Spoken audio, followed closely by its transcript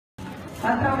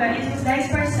4 algarismos, 10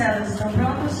 parcelas. Estão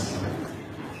prontos?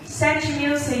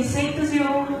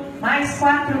 7.601, mais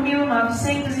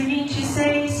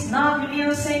 4.926,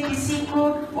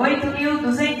 9.105,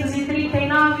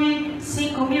 8.239,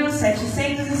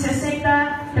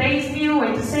 5.760,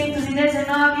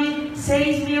 3.819,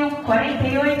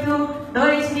 6.048,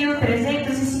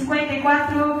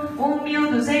 2.354,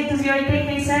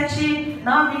 1.287,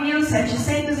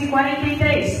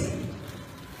 9.743.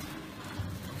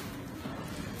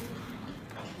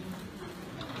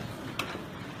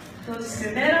 Todos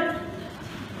escreveram?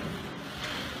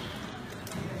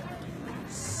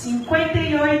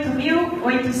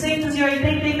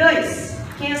 58.882.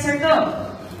 Quem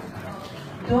acertou?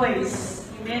 2.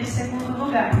 Primeiro e segundo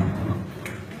lugar.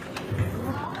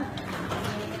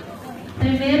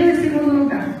 Primeiro e segundo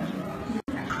lugar.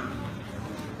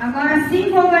 Agora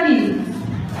 5 algarismos.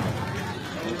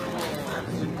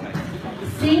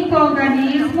 5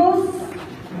 algarismos,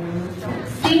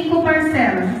 5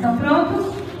 parcelas. Estão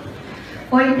prontos?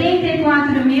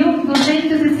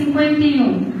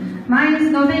 84.251 mais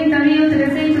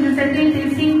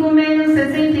 90.375 menos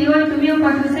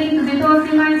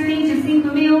 68.412 mais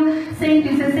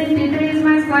 25.163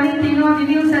 mais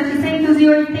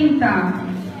 49.780.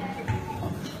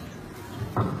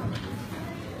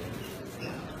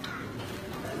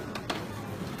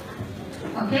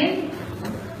 Ok?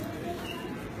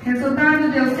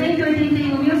 Resultado deu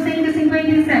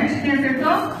 181.157. Quem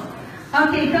acertou?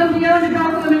 Ok, campeão de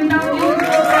cálculo mental de hoje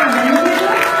colocado.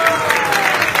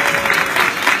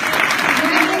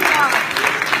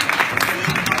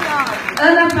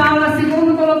 Ana Paula,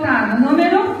 segundo colocado.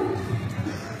 Número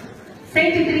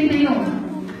 131.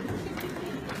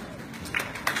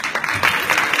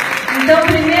 Então,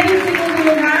 primeiro e segundo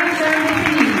lugar já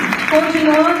definido.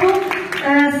 Continuando,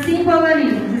 5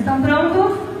 algarismos. Estão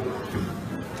prontos?